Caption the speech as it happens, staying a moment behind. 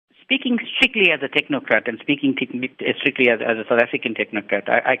speaking strictly as a technocrat and speaking strictly as a South African technocrat,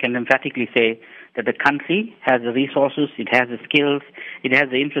 I can emphatically say that the country has the resources, it has the skills, it has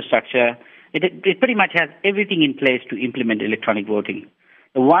the infrastructure, it pretty much has everything in place to implement electronic voting.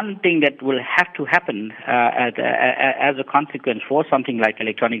 The one thing that will have to happen as a consequence for something like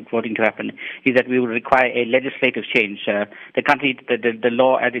electronic voting to happen is that we will require a legislative change. The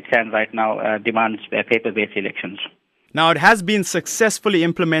law as it stands right now demands paper-based elections. Now, it has been successfully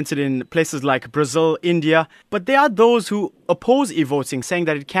implemented in places like Brazil, India, but there are those who oppose e-voting, saying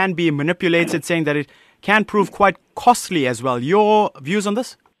that it can be manipulated, saying that it can prove quite costly as well. Your views on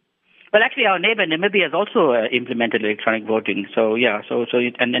this? Well, actually, our neighbor Namibia has also implemented electronic voting.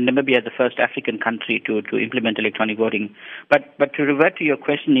 And Namibia is the first African country to implement electronic voting. But to revert to your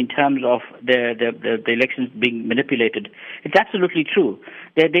question in terms of the elections being manipulated, it's absolutely true.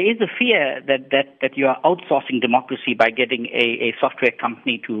 There is a fear that you are outsourcing democracy by getting a software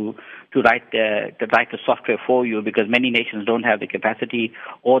company to write the software for you, because many nations don't have the capacity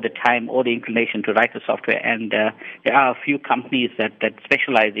or the time or the inclination to write the software, and there are a few companies that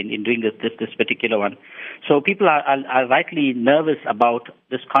specialize in doing this particular one. So people are rightly nervous about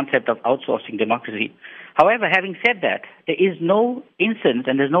this concept of outsourcing democracy. However, having said that, there is no instance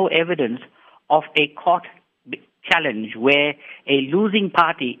and there's no evidence of a court challenge where a losing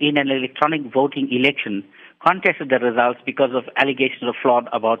party in an electronic voting election contested the results because of allegations of fraud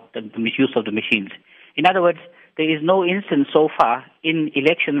about the misuse of the machines. In other words, there is no instance so far in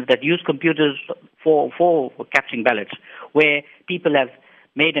elections that use computers for capturing ballots where people have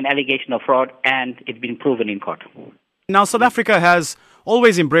made an allegation of fraud and it's been proven in court. Now, South Africa has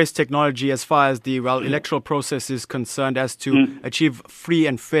always embraced technology as far as the electoral process is concerned, as to achieve free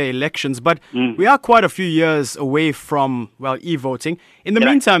and fair elections. But we are quite a few years away from, e-voting. In the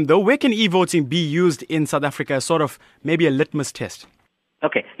meantime, though, where can e-voting be used in South Africa as sort of maybe a litmus test?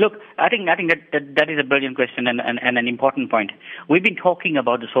 Okay. Look, I think that is a brilliant question and an important point. We've been talking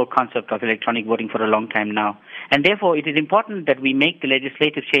about this whole concept of electronic voting for a long time now. And therefore, it is important that we make the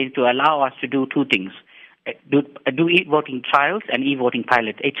legislative change to allow us to do two things. Do e-voting trials and e-voting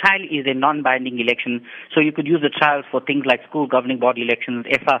pilots. A trial is a non-binding election, so you could use the trials for things like school governing body elections,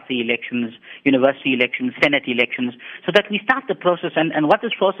 SRC elections, university elections, Senate elections, so that we start the process. And what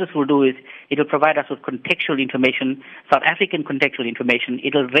this process will do is it will provide us with contextual information, South African contextual information.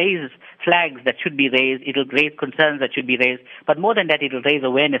 It will raise flags that should be raised. It will raise concerns that should be raised. But more than that, it will raise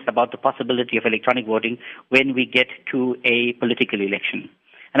awareness about the possibility of electronic voting when we get to a political election.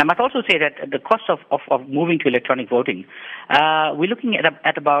 And I must also say that the cost of moving to electronic voting, we're looking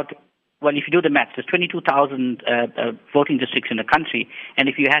at about, well, if you do the maths, there's 22,000 voting districts in the country, and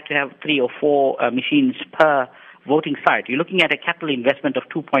if you had to have 3 or 4 machines per voting site, you're looking at a capital investment of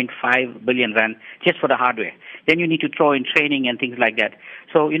 2.5 billion rand just for the hardware. Then you need to throw in training and things like that.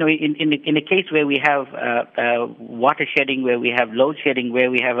 So, in a case where we have water shedding, where we have load shedding,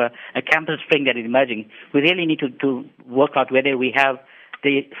 where we have a campus spring that is emerging, we really need to work out whether we have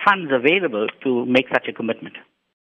the funds available to make such a commitment.